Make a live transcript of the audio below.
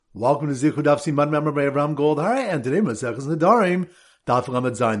Welcome to Zichud Daf Siman Member by Avram Goldhar, and today Masechus Nedarim, Daf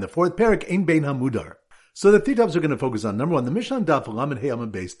Lamed Zayin, the fourth parak, Ein Bein Hamudar. So the three topics we're going to focus on. Number one, the Mishnah Daf Lamed Hey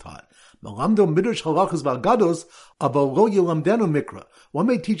Amud Beis taught. Melamdo midrash halachas v'agados, aval lo yilamdenu mikra. One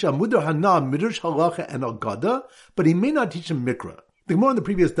may teach Amudar Hana, midrash halacha and agada, but he may not teach a mikra. The Gemara in the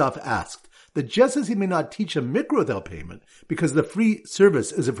previous daf asked that just as he may not teach a mikra without payment, because the free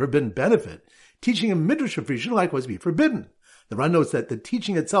service is a forbidden benefit, teaching a midrash for free should likewise be forbidden. The Ran notes that the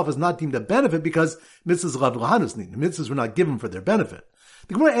teaching itself is not deemed a benefit because mitzvahs lav l'hanusni. The mitzvahs were not given for their benefit.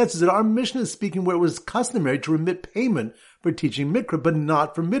 The Gemara answers that our Mishnah is speaking where it was customary to remit payment for teaching mikra, but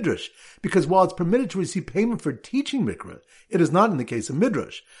not for midrash, because while it's permitted to receive payment for teaching mikra, it is not in the case of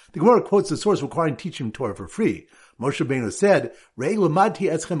midrash. The Gemara quotes the source requiring teaching Torah for free. Moshe Rabbeinu said, "Re'ei lamati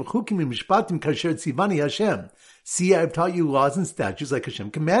eschem chukim mishpatim kasher tzivani Hashem." See, I have taught you laws and statutes like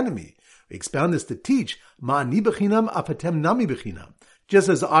Hashem commanded me. We expound this to teach, Ma'ani bechinam afatem nami bechinam. Just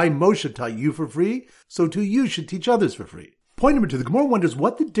as I, Moshe, taught you for free, so too you should teach others for free. Point number two, the Gemara wonders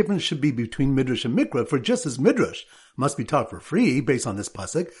what the difference should be between midrash and mikra, for just as midrash must be taught for free, based on this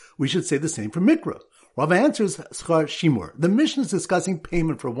pasuk, we should say the same for mikra. Rav answers, schar shimur. The Mishnah is discussing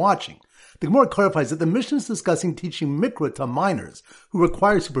payment for watching. The Gemara clarifies that the Mishnah is discussing teaching mikra to minors who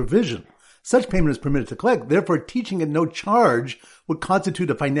require supervision. Such payment is permitted to collect, therefore teaching at no charge would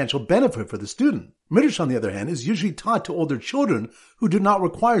constitute a financial benefit for the student. Midrash, on the other hand, is usually taught to older children who do not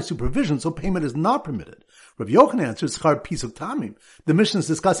require supervision, so payment is not permitted. Rav Yochanan answers, Schar Pisuk Tamim. The Mishnah is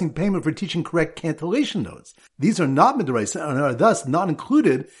discussing payment for teaching correct cantillation notes. These are not midrash and are thus not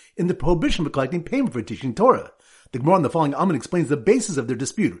included in the prohibition of collecting payment for teaching Torah. The Gemara in the following Amud explains the basis of their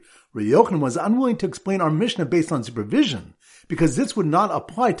dispute. Rav Yochanan was unwilling to explain our Mishnah based on supervision, because this would not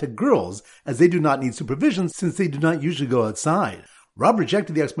apply to girls, as they do not need supervision since they do not usually go outside. Rab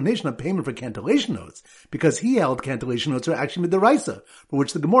rejected the explanation of payment for cantillation notes, because he held cantillation notes are actually midaraisa, for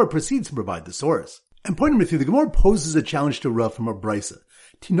which the Gemara proceeds to provide the source. And point number three, the Gemara poses a challenge to Rav from a brisa.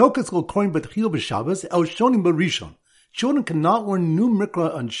 Tinokas lo korin b'tchil b'Shabbos el shonim b'rishon. Children cannot learn new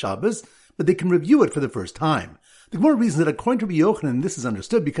mikra on Shabbos, but they can review it for the first time. The Gemara reasons that according to Rabbi Yochanan, this is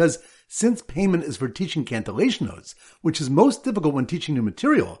understood because since payment is for teaching cantillation notes, which is most difficult when teaching new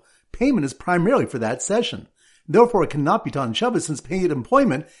material, payment is primarily for that session. Therefore, it cannot be taught on Shabbos since paid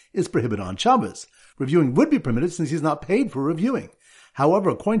employment is prohibited on Shabbos. Reviewing would be permitted since he is not paid for reviewing. However,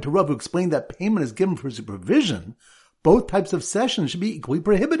 according to Rav, who explained that payment is given for supervision, both types of sessions should be equally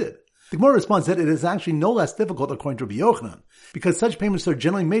prohibited. The Gemara responds that it is actually no less difficult according to Rabbi Yochanan, because such payments are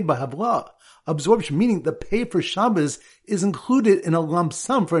generally made by Havlah. Absorption, meaning the pay for Shabbos is included in a lump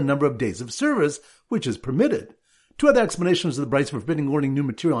sum for a number of days of service, which is permitted. Two other explanations of the brayso forbidding learning new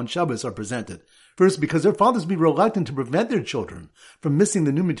material on Shabbos are presented. First, because their fathers would be reluctant to prevent their children from missing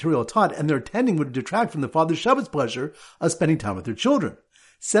the new material taught, and their attending would detract from the father's Shabbos pleasure of spending time with their children.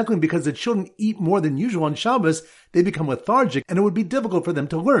 Secondly, because the children eat more than usual on Shabbos, they become lethargic, and it would be difficult for them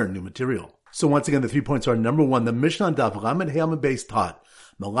to learn new material. So once again, the 3 points are: number one, the Mishnah Daf Lamed Hey Amud Beis taught,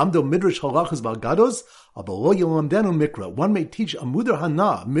 Melamdo midrash halachas v'agados, aval lo yilamdenu mikra. One may teach Amudar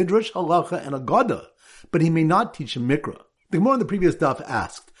Hana, midrash halacha and agada, but he may not teach a mikra. The Gemara in the previous daf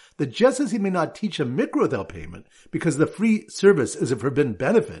asked that just as he may not teach a mikra without payment, because the free service is a forbidden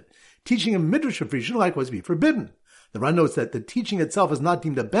benefit, teaching a midrash for free should likewise be forbidden. The Ran notes that the teaching itself is not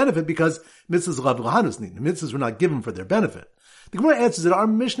deemed a benefit because mitzvahs lav l'hanusni. The mitzvahs were not given for their benefit. The Gemara answers that our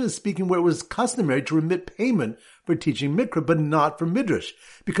Mishnah is speaking where it was customary to remit payment for teaching mikra, but not for midrash,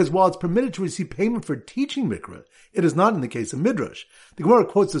 because while it's permitted to receive payment for teaching mikra, it is not in the case of midrash. The Gemara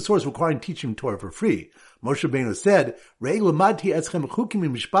quotes the source requiring teaching Torah for free. Moshe Rabbeinu said, "Re'ei lamati eschem chukim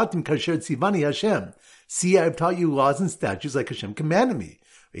mishpatim kasher tzivani Hashem." See, I have taught you laws and statutes like Hashem commanded me.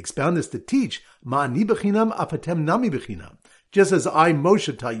 We expound this to teach, Ma'ani bechinam afatem nami bechinam. Just as I,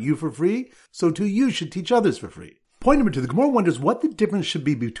 Moshe, taught you for free, so too you should teach others for free. Point number two, the Gemara wonders what the difference should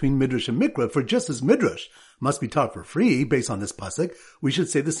be between midrash and mikra, for just as midrash must be taught for free, based on this pasuk, we should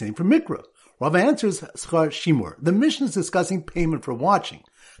say the same for mikra. Rav answers, schar shimur. The Mishnah is discussing payment for watching.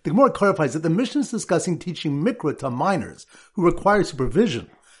 The Gemara clarifies that the Mishnah is discussing teaching mikra to minors who require supervision.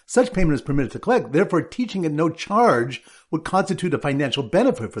 Such payment is permitted to collect, therefore teaching at no charge would constitute a financial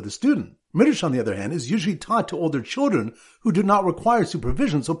benefit for the student. Midrash, on the other hand, is usually taught to older children who do not require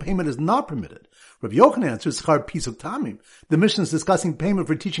supervision, so payment is not permitted. Rav Yochanan answers, Schar Pisuk Tamim. The Mishnah is discussing payment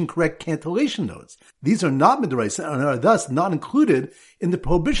for teaching correct cantillation notes. These are not midrash and are thus not included in the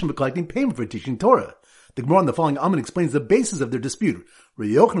prohibition of collecting payment for teaching Torah. The Gemara in the following Amud explains the basis of their dispute. Rav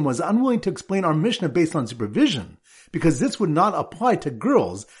Yochanan was unwilling to explain our Mishnah based on supervision, because this would not apply to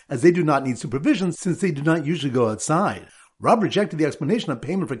girls, as they do not need supervision since they do not usually go outside. Rav rejected the explanation of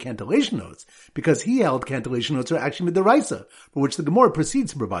payment for cantillation notes because he held cantillation notes are actually midaraisa, for which the Gemara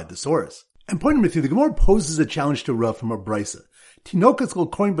proceeds to provide the source. And point number 3, the Gemara poses a challenge to Rav from a brisa. Tinokas kol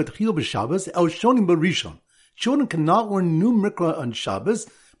korin b'tchil b'Shabbos el shonim b'rishon. Children cannot learn new mikra on Shabbos,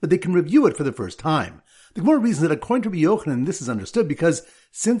 but they can review it for the first time. The Gemara reasons that according to Rabbi Yochanan, this is understood because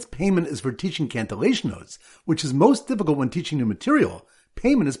since payment is for teaching cantillation notes, which is most difficult when teaching new material,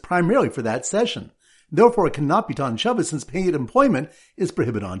 payment is primarily for that session. Therefore, it cannot be taught on Shabbos since paid employment is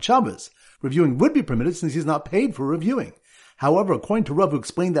prohibited on Shabbos. Reviewing would be permitted since he is not paid for reviewing. However, according to Rav, who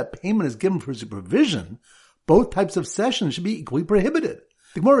explained that payment is given for supervision, both types of sessions should be equally prohibited.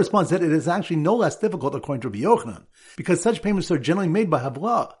 The Gemara responds that it is actually no less difficult according to Rabbi Yochanan, because such payments are generally made by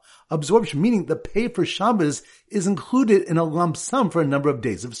Havlah, absorption, meaning the pay for Shabbos is included in a lump sum for a number of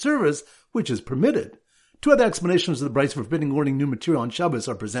days of service, which is permitted. Two other explanations of the brisa forbidding learning new material on Shabbos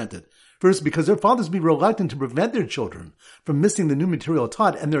are presented. First, because their fathers would be reluctant to prevent their children from missing the new material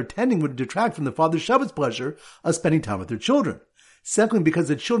taught, and their attending would detract from the father's Shabbos pleasure of spending time with their children. Secondly, because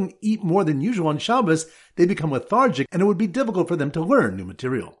the children eat more than usual on Shabbos, they become lethargic, and it would be difficult for them to learn new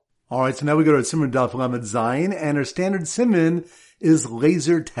material. Alright, so now we go to Siman Daf Lamed Zayin, and our standard Siman is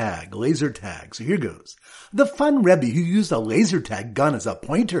laser tag. So here goes. The fun Rebbe who used a laser tag gun as a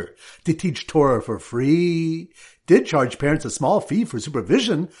pointer to teach Torah for free did charge parents a small fee for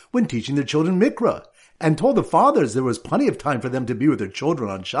supervision when teaching their children Mikra, and told the fathers there was plenty of time for them to be with their children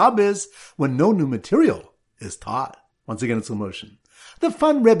on Shabbos when no new material is taught. Once again, it's slow motion. The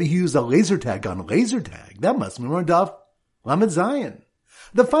fun Rebbe who used a laser tag on laser tag. That must be more Daf Lamed Zayin.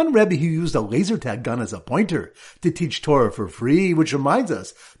 The fun Rebbe who used a laser tag gun as a pointer to teach Torah for free, which reminds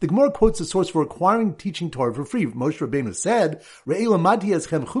us, the Gemara quotes the source for requiring teaching Torah for free. Moshe Rabbeinu said, Re'ei lamati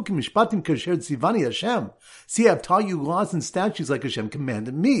eschem chukim mishpatim kasher tzivani Hashem. See, I've taught you laws and statutes like Hashem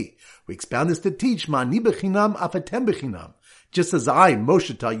commanded me. We expound this to teach, ma'ani bechinam afatem bechinam. Just as I,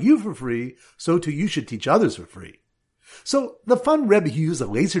 Moshe, taught you for free, so too you should teach others for free. So, the fun Rebbe who used a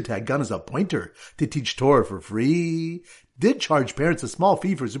laser tag gun as a pointer to teach Torah for free did charge parents a small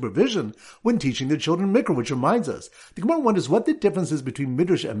fee for supervision when teaching their children Mikra, which reminds us, the Gemara wonders what the difference is between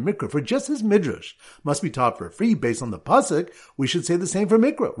Midrash and Mikra, for just as Midrash must be taught for free based on the Pasuk, we should say the same for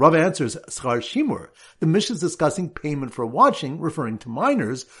Mikra. Rav answers, Schar Shimur. The Mishnah is discussing payment for watching, referring to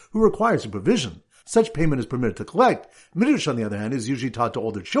minors who require supervision. Such payment is permitted to collect. Midrash, on the other hand, is usually taught to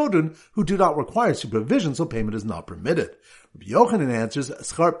older children who do not require supervision, so payment is not permitted. Rabbi Yochanan answers,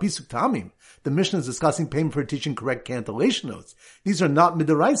 Schar Pisuk Tamim. The Mishnah is discussing payment for teaching correct cantillation notes. These are not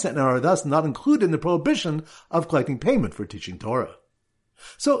midaraisa and are thus not included in the prohibition of collecting payment for teaching Torah.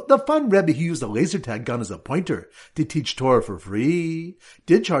 So the fun Rebbe who used a laser tag gun as a pointer to teach Torah for free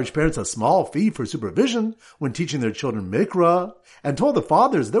did charge parents a small fee for supervision when teaching their children Mikra, and told the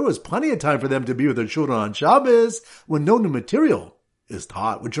fathers there was plenty of time for them to be with their children on Shabbos when no new material is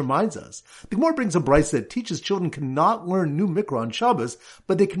taught, which reminds us, the Gemara brings a brisa that teaches children cannot learn new Mikra on Shabbos,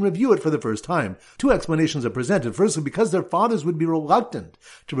 but they can review it for the first time. Two explanations are presented. Firstly, because their fathers would be reluctant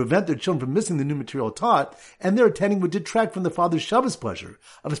to prevent their children from missing the new material taught, and their attending would detract from the father's Shabbos pleasure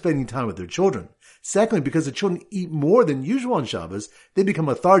of spending time with their children. Secondly, because the children eat more than usual on Shabbos, they become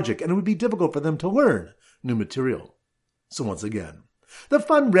lethargic, and it would be difficult for them to learn new material. So once again, the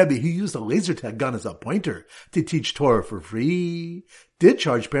fun Rebbe who used a laser tag gun as a pointer to teach Torah for free did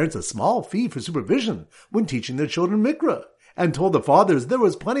charge parents a small fee for supervision when teaching their children Mikra, and told the fathers there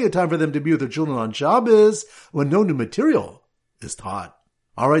was plenty of time for them to be with their children on Shabbos when no new material is taught.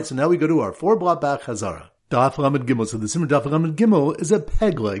 Alright, so now we go to our 4-blot back Chazara. Daf Lamed Gimel. So the Simmer Daf Lamed Gimel is a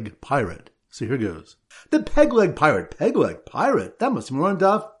peg-leg pirate. So here goes. The peg-leg pirate. Peg-leg pirate? That must be more on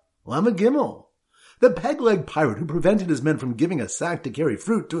Daf Lamed Gimel. The peg-leg pirate who prevented his men from giving a sack to carry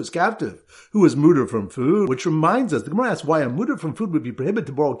fruit to his captive, who was mutter from food, which reminds us, the Gemara asks why a mutter from food would be prohibited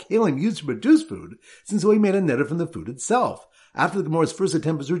to borrow kalim used to produce food, since he made a neder from the food itself. After the Gemara's first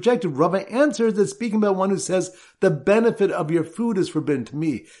attempt was rejected, Rava answers that speaking about one who says, the benefit of your food is forbidden to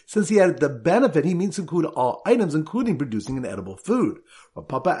me. Since he added the benefit, he means to include all items, including producing an edible food. Rav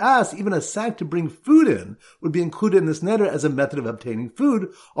Papa asks, even a sack to bring food in would be included in this neder as a method of obtaining food,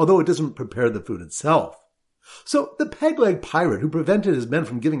 although it doesn't prepare the food itself. So the peg-leg pirate who prevented his men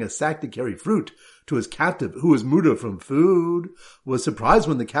from giving a sack to carry fruit to his captive, who was muda from food, was surprised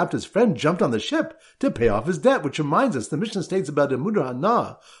when the captive's friend jumped on the ship to pay off his debt, which reminds us, the Mishnah states about the muda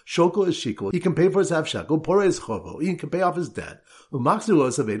hana, shokol is shekel, he can pay for his half shekel, pora is chovo, he can pay off his debt, umaxu lo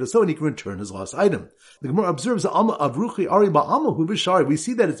savedo, so and he can return his lost item. The Gemara observes, alma avruchi ari ba'alma hu b'shari, we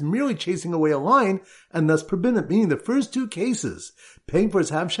see that it's merely chasing away a line, and thus forbidden, meaning the first two cases, paying for his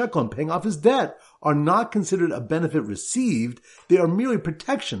half shekel and paying off his debt, are not considered a benefit received, they are merely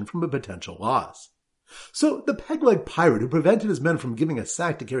protection from a potential loss. So the peg-leg pirate who prevented his men from giving a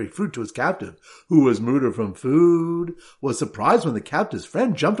sack to carry fruit to his captive, who was murdered from food, was surprised when the captive's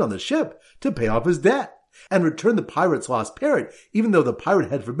friend jumped on the ship to pay off his debt and returned the pirate's lost parrot, even though the pirate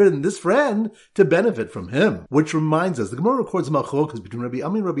had forbidden this friend to benefit from him. Which reminds us, the Gemara records machlokas between Rabbi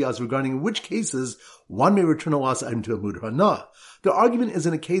Ami and Rabbi Az regarding in which cases one may return a lost item to a mudar hana. The argument is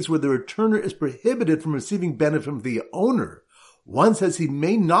in a case where the returner is prohibited from receiving benefit from the owner. One says he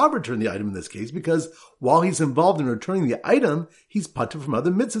may not return the item in this case because while he's involved in returning the item, he's patur from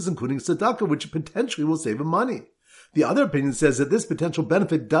other mitzvahs, including tzedakah, which potentially will save him money. The other opinion says that this potential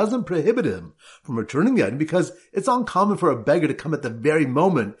benefit doesn't prohibit him from returning the item because it's uncommon for a beggar to come at the very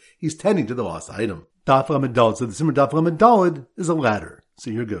moment he's tending to the lost item. Daf Lamed Daled, so the Simmer Daf Lamed Daled is a ladder.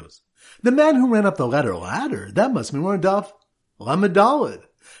 So here goes. The man who ran up the ladder, that must mean we're in Daf Lamed Daled.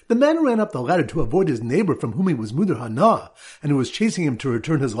 The man ran up the ladder to avoid his neighbor from whom he was mudar hana, and who was chasing him to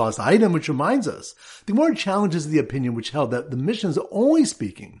return his lost item, which reminds us, the Gemara challenges the opinion which held that the Mishnah is only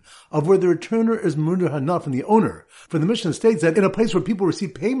speaking of where the returner is mudar hana from the owner. For the Mishnah states that in a place where people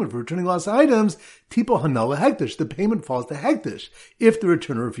receive payment for returning lost items, tipo hana lehektish, the payment falls to hektish, if the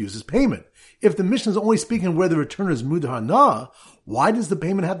returner refuses payment. If the Mishnah is only speaking where the returner is mudar hana, why does the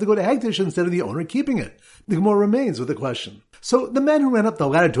payment have to go to hektish instead of the owner keeping it? The Gemara remains with the question. So the man who ran up the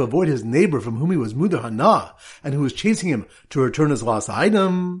ladder to avoid his neighbor from whom he was mudar hana, and who was chasing him to return his lost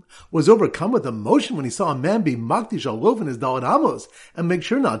item, was overcome with emotion when he saw a man be makdish a loaf in his daled amos, and make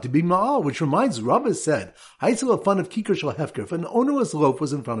sure not to be ma'al, which reminds Rabbah said, Haisel a fun of kikar shel hefker, if an ownerless loaf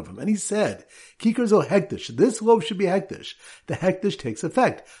was in front of him, and he said, kikar zo hektish, this loaf should be hektish. The hektish takes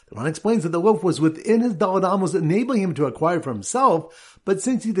effect. The Ran explains that the loaf was within his daled amos, enabling him to acquire for himself, but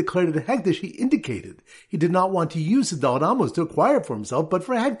since he declared it a hektish, he indicated he did not want to use his daled amos to acquire it for himself, but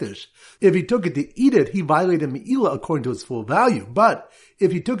for hektish. If he took it to eat it, he violated me'ilah according to its full value. But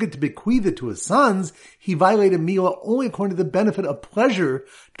if he took it to bequeath it to his sons, he violated me'ilah only according to the benefit of pleasure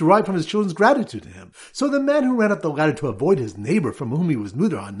derived from his children's gratitude to him. So the man who ran up the ladder to avoid his neighbor from whom he was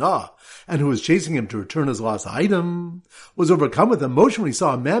mudar hana, and who was chasing him to return his lost item, was overcome with emotion when he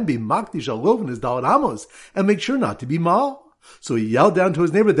saw a man be makdish a loaf in his daled amos, and make sure not to be ma'al. So he yelled down to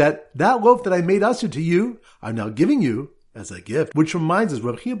his neighbor that loaf that I made usher to you, I'm now giving you as a gift. Which reminds us,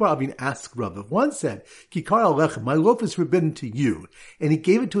 Rav Chia bar Avin asked Rav, if one said, Kikar alechem, my loaf is forbidden to you, and he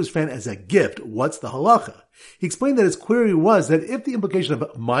gave it to his friend as a gift, what's the halacha? He explained that his query was that if the implication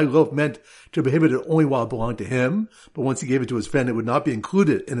of my loaf meant to prohibit it only while it belonged to him, but once he gave it to his friend it would not be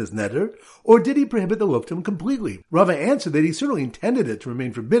included in his neder, or did he prohibit the loaf to him completely? Rava answered that he certainly intended it to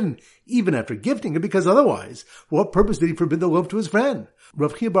remain forbidden even after gifting it, because otherwise, for what purpose did he forbid the loaf to his friend?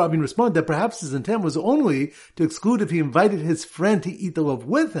 Rav Chia bar Avin responded that perhaps his intent was only to exclude if he invited his friend to eat the loaf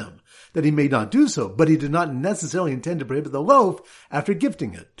with him, that he may not do so, but he did not necessarily intend to prohibit the loaf after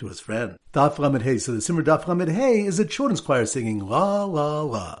gifting it to his friend. Daf Lamed Hey, so the Simmer Daf Lamed Hey is a children's choir singing la la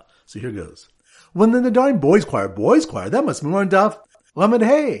la. So here goes. When the Nedarim boys choir, that must mean we're on Daf Lamed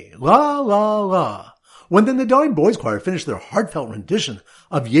Hey, la la la. When the Nedarim boys choir finished their heartfelt rendition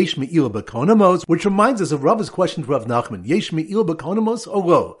of Yesh Me'ilah B'Konamos, which reminds us of Rav's question to Rav Nachman, Yesh Me'ilah B'Konamos or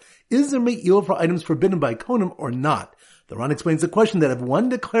lo? Is there Me'ilah for items forbidden by Konam or not? The Ran explains the question that if one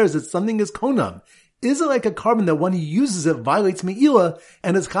declares that something is Konam, is it like a carbon that when he uses it violates Me'ilah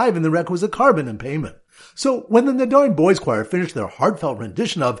and is chayiv in the requisite carbon and payment? So when the Nedarim boys choir finished their heartfelt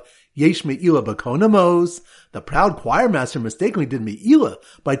rendition of Yesh Me'ilah B'Konamos, the proud choir master mistakenly did Me'ilah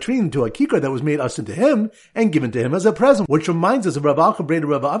by treating him to a kikar that was made usher to him and given to him as a present, which reminds us of Rav Alcha Breda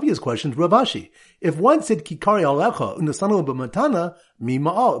Rav Avia's question to Rav Ashi. If one said Kikari Alecha Unasanu B'Matana, Mi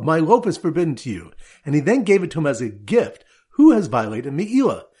Ma'al, my loaf is forbidden to you, and he then gave it to him as a gift, who has violated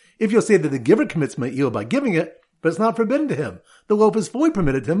Me'ilah? If you'll say that the giver commits Me'ilah by giving it, but it's not forbidden to him, the loaf is fully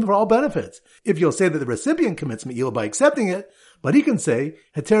permitted to him for all benefits. If you'll say that the recipient commits Me'ilah by accepting it, but he can say,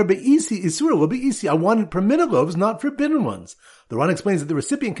 Heter be'isi isura lo be'isi, I wanted permitted loaves, not forbidden ones. The Ran explains that the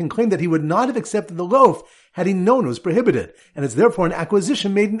recipient can claim that he would not have accepted the loaf had he known it was prohibited, and is therefore an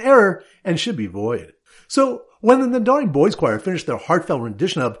acquisition made in error and should be void. So, when the Nedarim boys choir finished their heartfelt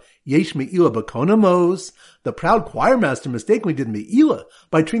rendition of Yesh Me'ilah B'Konamos, the proud choir master mistakenly did Me'ilah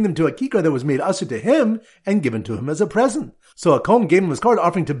by treating them to a kikar that was made usher to him and given to him as a present. So a kohen gave him his card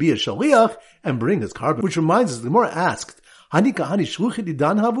offering to be a shaliach and bring his carbon, which reminds us, the Gemara asked, Hani kahani shluchid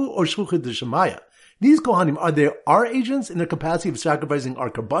idan havu or shluchid d'shemaya? These kohanim, are they our agents in the capacity of sacrificing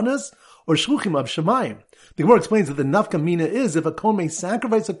our karbanas or shluchim of shemayim? The Gemara explains that the nafka mina is if a kohen may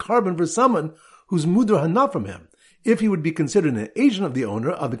sacrifice a carbon for someone who's mudar hana from him. If he would be considered an agent of the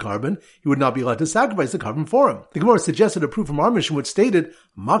owner of the carbon, he would not be allowed to sacrifice the carbon for him. The Gemara suggested a proof from our mission which stated,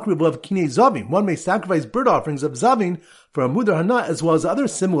 Makriv of kinei zavin, one may sacrifice bird offerings of zavin for a mudar hana as well as other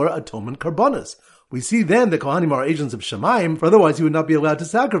similar atonement karbanas. We see then that Kohanim are agents of Shemayim, for otherwise he would not be allowed to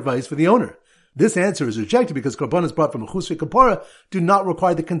sacrifice for the owner. This answer is rejected because korbanos brought from a chusvei kapara do not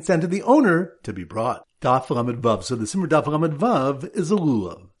require the consent of the owner to be brought. Daf Lamed Vav. So the Simmer Daf Lamed Vav is a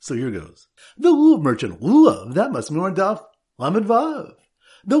lulav. So here goes. The lulav merchant, lulav, that must be on Daf Lamed Vav.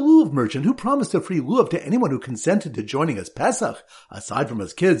 The lulav merchant who promised a free lulav to anyone who consented to joining us Pesach, aside from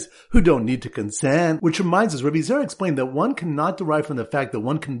us kids who don't need to consent, which reminds us, Rabbi Zera explained that one cannot derive from the fact that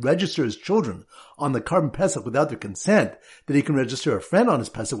one can register his children on the carbon Pesach without their consent, that he can register a friend on his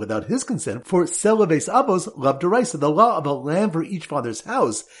Pesach without his consent. For Selaves Avos, Lav Deraisa, the law of a lamb for each father's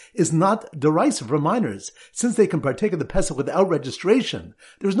house is not deraisa for minors. Since they can partake of the Pesach without registration,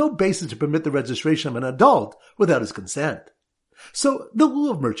 there is no basis to permit the registration of an adult without his consent. So, the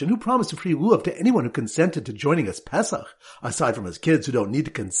lulav merchant who promised a free lulav to anyone who consented to joining us Pesach, aside from his kids who don't need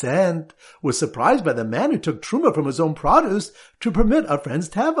to consent, was surprised by the man who took truma from his own produce to permit a friend's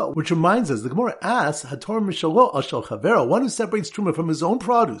teva, which reminds us, the Gemara asks, Hator Mishalo Ashal Chavero, one who separates truma from his own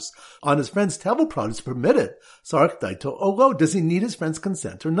produce on his friend's teva produce, permitted. Sarach Daito Olo, does he need his friend's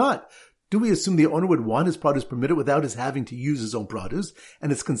consent or not? Do we assume the owner would want his produce permitted without his having to use his own produce,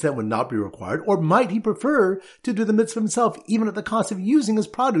 and his consent would not be required? Or might he prefer to do the mitzvah himself, even at the cost of using his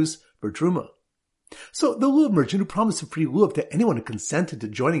produce for truma? So the lulav merchant who promised a free lulav to anyone who consented to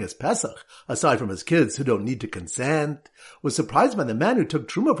joining us Pesach, aside from his kids who don't need to consent, was surprised by the man who took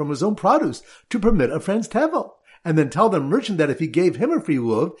truma from his own produce to permit a friend's tevel, and then tell the merchant that if he gave him a free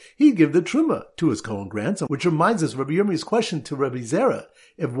lulav, he'd give the truma to his Kohen grandson, which reminds us of Rabbi Yirmiyah's question to Rabbi Zera.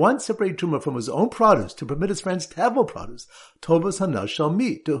 If one separated truma from his own produce to permit his friend's tevel produce, tovas hana shall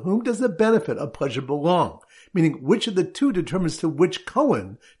meet. To whom does the benefit of pleasure belong? Meaning, which of the two determines to which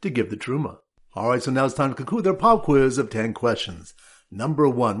Kohen to give the truma? Alright, so now it's time to conclude our pop quiz of 10 questions. Number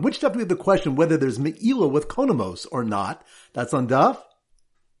 1. Which daf do we have the question whether there's me'ila with konamos or not? That's on daf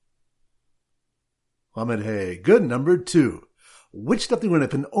Lamed Hey. Good. Number 2. Which stuff do we learn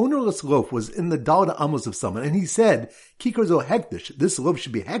if an ownerless loaf was in the Daled Amos of someone and he said, Kikar zo hektish, this loaf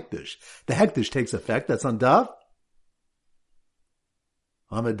should be hektish. The hektish takes effect. That's on daf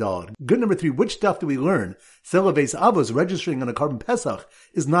Lamed Daled. Good. Number 3. Which stuff do we learn? Selaves Avos registering on a carbon Pesach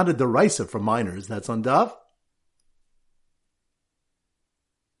is not a deraisa for minors. That's on daf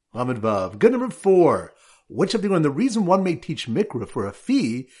Lamed Vav. Good. Number 4. Which of the one? The reason one may teach mikra for a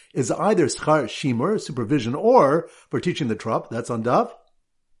fee is either schar shimur, supervision, or for teaching the trop. That's on daf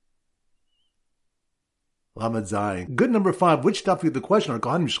Lamed Zayin. Good. Number 5. Which daf do we have the question? Are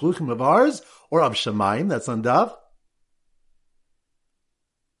Kohanim shluchim of ours or of Shemayim? That's on daf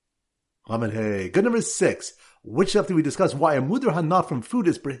Lamed Hey. Good. Number 6. Which daf do we discuss why a mudar hana from food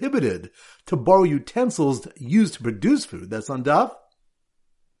is prohibited to borrow utensils used to produce food? That's on daf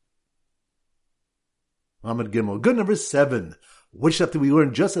Lamed Gimel. Good. Number 7. Which stuff do we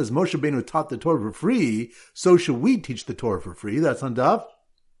learn? Just as Moshe Rabbeinu taught the Torah for free, so should we teach the Torah for free. That's on daf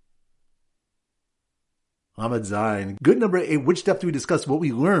Lamed Zayin. Good. Number 8. Which stuff do we discuss what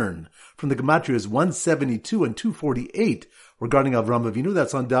we learn from the Gematrias 172 and 248 regarding Avram Avinu?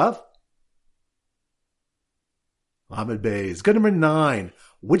 That's on daf Lamed Beis. Good. Number 9.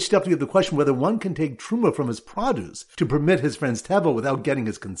 Which stuff do we have the question whether one can take truma from his produce to permit his friend's tevel without getting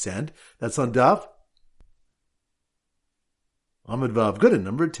his consent? That's on daf Lamed Vav. Good. And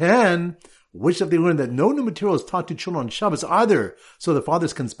number 10. Which have they learned that no new material is taught to children on Shabbos either so the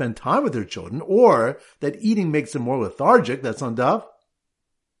fathers can spend time with their children or that eating makes them more lethargic? That's on daf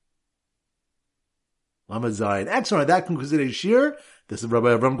Lamed Zayin. Excellent. That concludes today's shir. This is Rabbi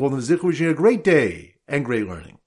Avram Golden Zichu wishing you a great day and great learning.